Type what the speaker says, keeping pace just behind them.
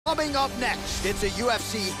Coming up next, it's a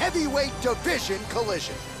UFC heavyweight division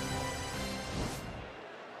collision.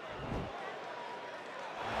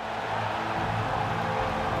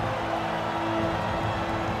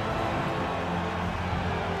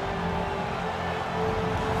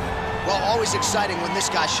 Well, always exciting when this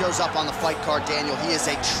guy shows up on the fight card, Daniel. He is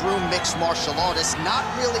a true mixed martial artist. Not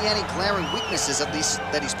really any glaring weaknesses, at least,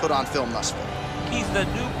 that he's put on film thus far. He's the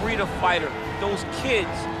new breed of fighter. Those kids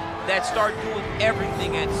that start doing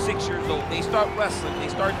everything at 6 years old. They start wrestling,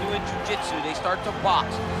 they start doing jiu-jitsu, they start to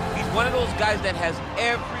box. He's one of those guys that has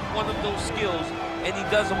every one of those skills, and he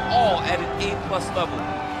does them all at an A+ level.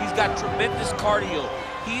 He's got tremendous cardio.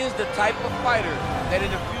 He is the type of fighter that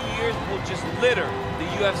in a few years will just litter the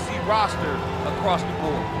UFC roster across the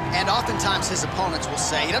board. And oftentimes his opponents will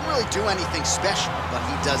say he doesn't really do anything special, but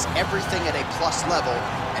he does everything at a plus level,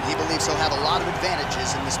 and he believes he'll have a lot of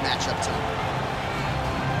advantages in this matchup tonight.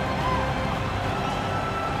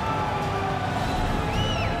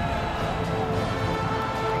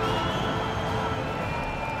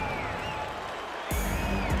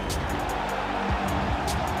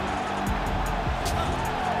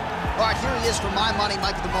 All right, here he is, for my money,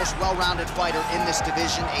 might be the most well-rounded fighter in this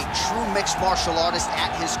division, a true mixed martial artist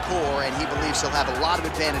at his core, and he believes he'll have a lot of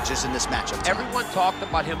advantages in this matchup tonight. Everyone talked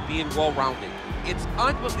about him being well-rounded. It's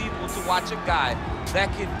unbelievable to watch a guy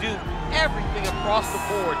that can do everything across the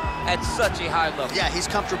board at such a high level. Yeah, he's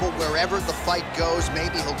comfortable wherever the fight goes.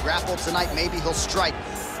 Maybe he'll grapple tonight, maybe he'll strike.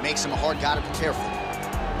 Makes him a hard guy to prepare for.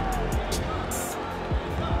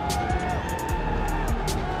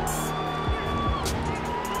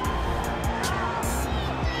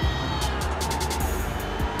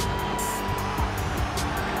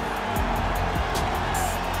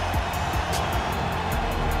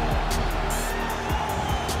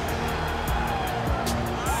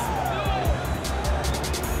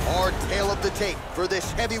 Tale of the tape for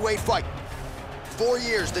this heavyweight fight. 4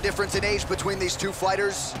 years the difference in age between these two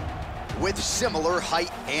fighters, with similar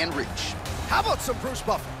height and reach. How about some Bruce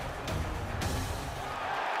Buffer?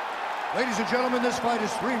 Ladies and gentlemen, this fight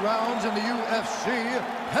is 3 rounds in the UFC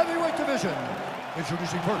heavyweight division.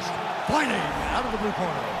 Introducing first, fighting out of the blue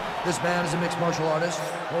corner. This man is a mixed martial artist,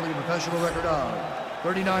 holding a professional record of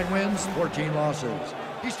 39 wins, 14 losses.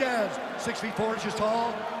 He stands 6 feet 4 inches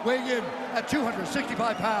tall, weighing in at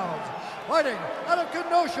 265 pounds. Fighting out of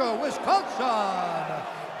Kenosha, Wisconsin,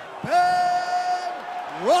 Ben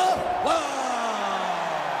Rothwell.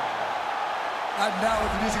 And now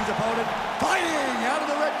introducing his opponent, fighting out of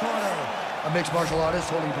the red corner. A mixed martial artist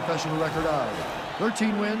holding a professional record of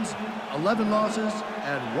 13 wins, 11 losses,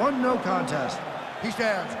 and 1 no contest. He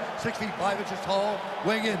stands 6 feet 5 inches tall,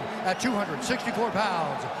 weighing in at 264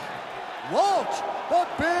 pounds. Walt the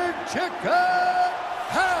Big Chicken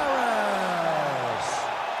Harris.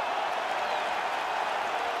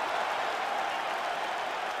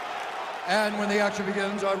 And when the action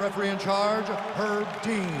begins, our referee in charge, Herb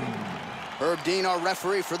Dean. Herb Dean, our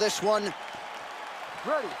referee for this one.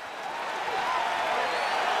 Ready.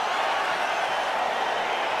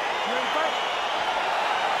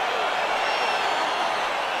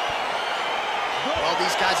 Well,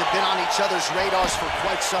 these guys have been on each other's radars for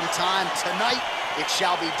quite some time. Tonight, it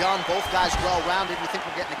shall be done. Both guys well-rounded. You think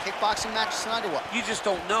we're getting a kickboxing match tonight or what? You just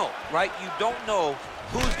don't know, right? You don't know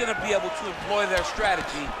who's going to be able to employ their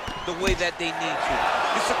strategy the way that they need to.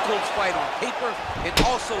 It's a close fight on paper, and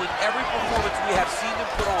also in every performance we have seen them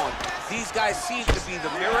put on, these guys seem to be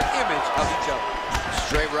the mirror image of each other.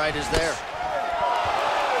 Straight right is there.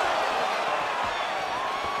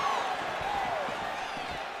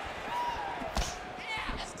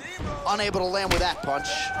 Unable to land with that punch.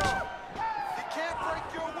 You can't break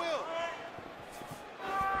your will.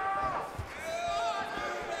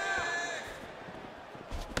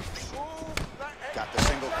 Got the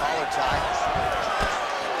single collar tie.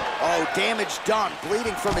 Oh, damage done.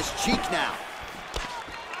 Bleeding from his cheek now.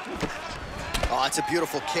 Oh, that's a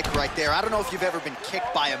beautiful kick right there. I don't know if you've ever been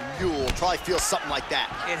kicked by a mule. Probably feels something like that.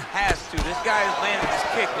 It has to. This guy has landed this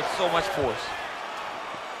kick with so much force.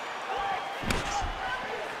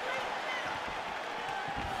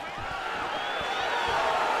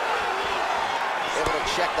 Able to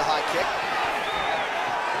check the high kick.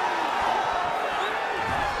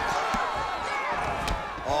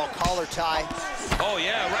 Oh, collar tie. Oh,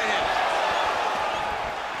 yeah, right hand.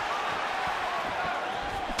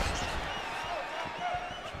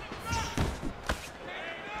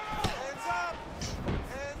 Hands up!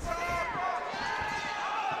 Hands up!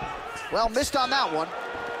 Well, missed on that one.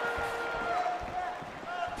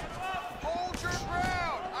 Hold your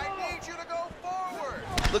ground! I need you to go forward!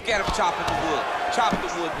 Look at him chopping the wood. Chopping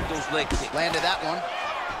the wood with those leg kicks. Landed that one.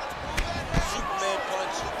 Superman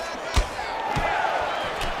punch.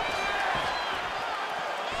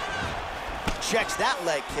 checks that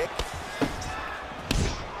leg kick.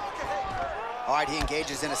 All right, he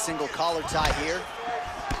engages in a single collar tie here.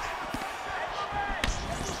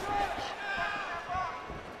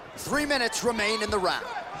 3 minutes remain in the round.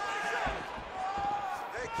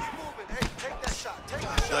 Hey, keep moving. Hey, take that shot. Take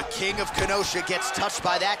that shot. The king of Kenosha gets touched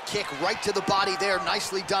by that kick right to the body there.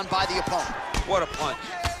 Nicely done by the opponent. What a punch.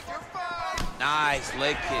 Okay, you're fine. Nice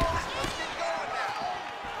leg kick. Let's get going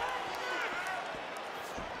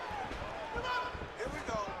now. Here we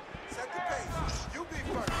go. Set the pace. You be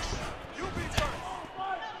first. You be first.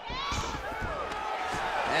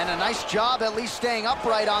 And a nice job at least staying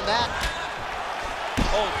upright on that.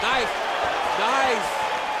 Oh, nice. Nice.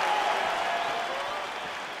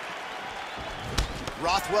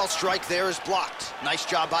 Rothwell's strike there is blocked. Nice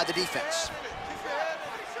job by the defense.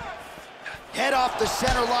 Head off the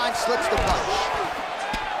center line, slips the punch.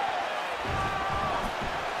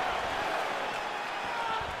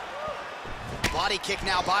 Body kick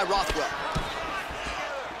now by Rothwell.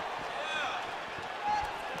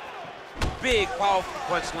 Big, powerful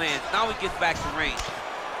punch lands. Now he gets back to range.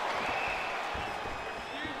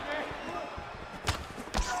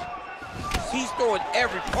 He's throwing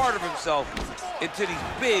every part of himself into these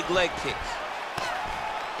big leg kicks.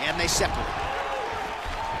 And they separate.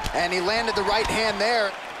 And he landed the right hand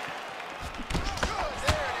there.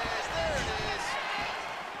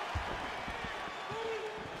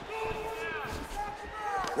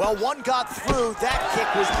 Well, one got through. That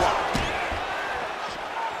kick was blocked.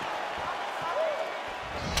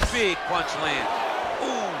 Big punch land.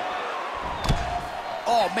 Ooh.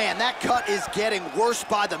 Oh, man, that cut is getting worse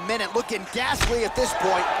by the minute. Looking ghastly at this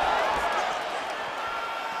point.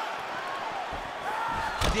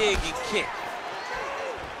 Dig and kick.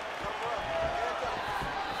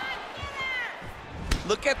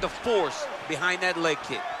 Look at the force behind that leg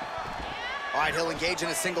kick. All right, he'll engage in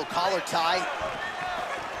a single collar tie.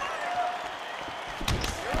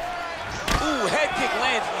 Ooh, head kick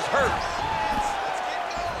lands and he's hurt.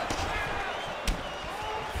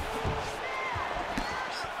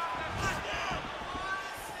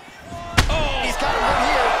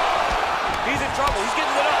 Trouble. He's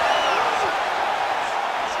getting lit up.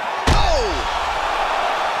 Oh!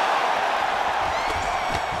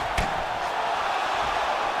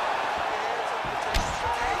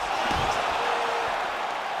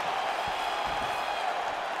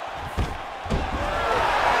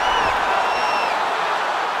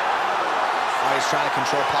 He's trying to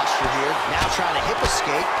control posture here. Now trying to hip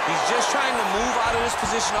escape. He's just trying to move out of this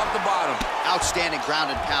position off the bottom. Outstanding ground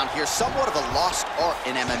and pound here. Somewhat of a lost art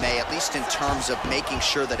in MMA, at least in terms of making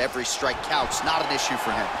sure that every strike counts. Not an issue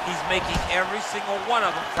for him. He's making every single one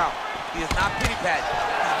of them count. He is not pity-patting.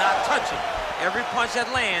 He's not touching. Every punch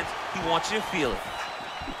that lands, he wants you to feel it.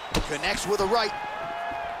 Connects with a right.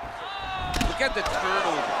 Look at the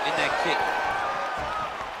turnover in that kick.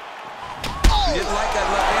 Oh! He didn't like that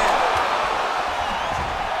left hand.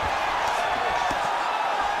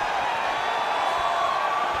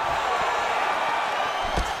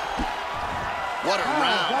 What a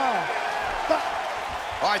round.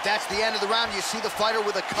 All right, that's the end of the round. You see the fighter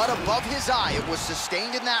with a cut above his eye. It was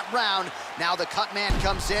sustained in that round. Now the cut man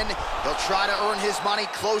comes in. He'll try to earn his money,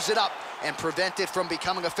 close it up, and prevent it from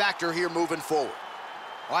becoming a factor here moving forward.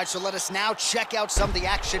 All right, so let us now check out some of the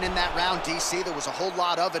action in that round, DC. There was a whole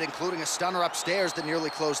lot of it, including a stunner upstairs that nearly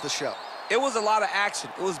closed the show. It was a lot of action.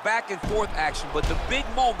 It was back and forth action, but the big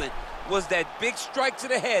moment was that big strike to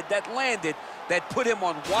the head that landed, that put him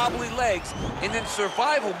on wobbly legs, and in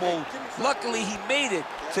survival mode. Luckily, he made it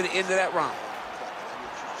to the end of that round.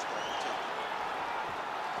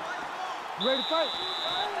 You ready to fight?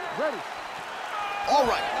 Ready. All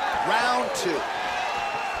right, round two.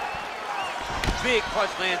 Big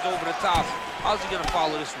punch lands over the top. How's he gonna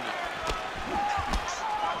follow this one up?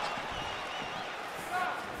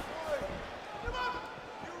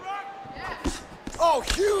 Oh,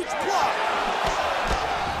 huge block.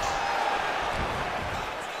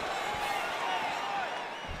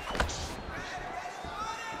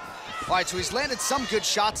 All right, so he's landed some good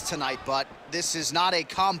shots tonight, but this is not a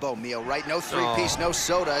combo meal, right? No three-piece, no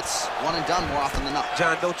soda. It's one and done more often than not.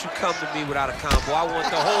 John, don't you come to me without a combo. I want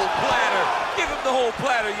the whole platter. Give him the whole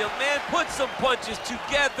platter, young man. Put some punches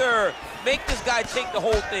together. Make this guy take the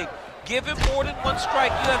whole thing. Give him more than one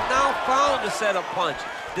strike. You have now found a setup punch.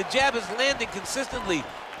 The jab is landing consistently.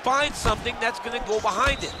 Find something that's going to go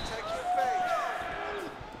behind it.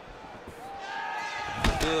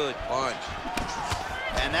 Good punch.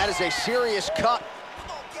 And that is a serious cut.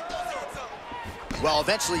 Well,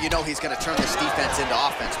 eventually you know he's going to turn this defense into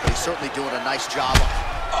offense, but he's certainly doing a nice job.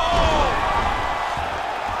 Oh!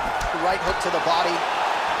 Right hook to the body.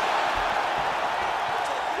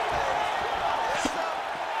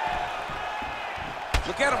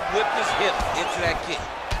 Look at him whip his hip into that kick.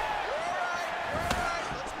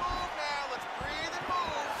 Let's move now. Let's breathe and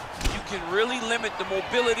move. You can really limit the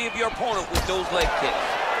mobility of your opponent with those leg kicks.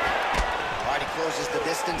 All right, he closes the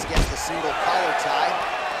distance, gets the single collar tie.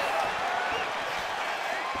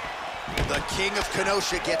 The King of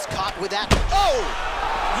Kenosha gets caught with that. Oh!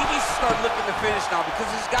 He needs to start looking to finish now because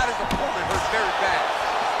he's got his opponent hurt very bad.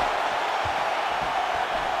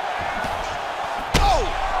 Oh!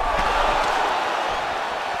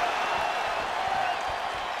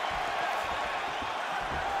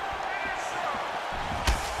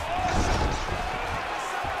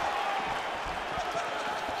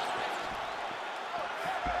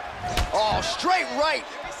 Oh, straight right.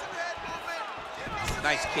 Give me some head movement.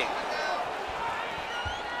 Nice kick.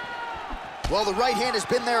 Well, the right hand has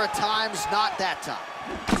been there at times, not that time.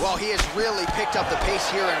 Well, he has really picked up the pace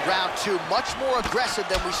here in round 2. Much more aggressive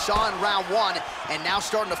than we saw in round 1, and now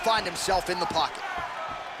starting to find himself in the pocket.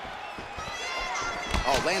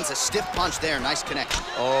 Oh, lands a stiff punch there. Nice connection.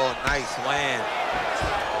 Oh, nice land.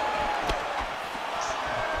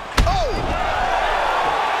 Oh!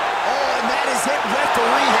 Oh, and that is it.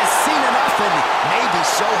 Referee has seen enough, and maybe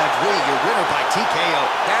so have we. Your winner by TKO.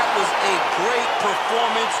 That was a great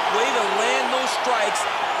performance. Way to land those strikes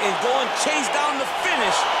and go and chase down the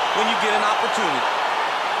finish when you get an opportunity.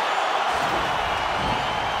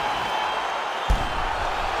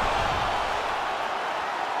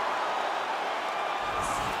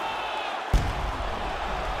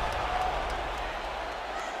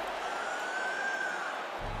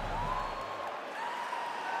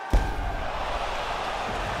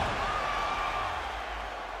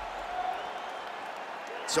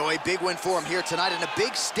 So a big win for him here tonight, and a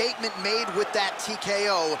big statement made with that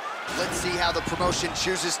TKO. Let's see how the promotion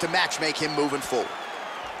chooses to matchmake him moving forward.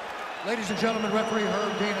 Ladies and gentlemen, referee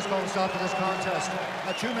Herb Dean has called a stop to this contest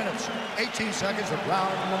at 2 minutes, 18 seconds of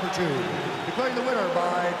round number 2. Declaring the winner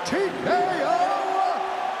by TKO,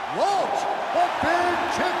 Walt the Big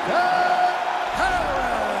Chicken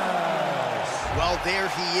Harris. Well, there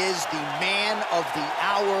he is, the man of the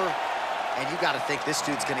hour. And you got to think this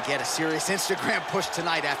dude's going to get a serious Instagram push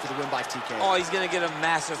tonight after the win by TKO. Oh, he's going to get a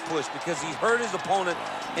massive push because he hurt his opponent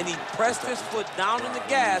and he pressed his foot down in the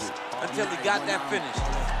gas until he got that finish.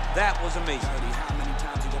 That was amazing.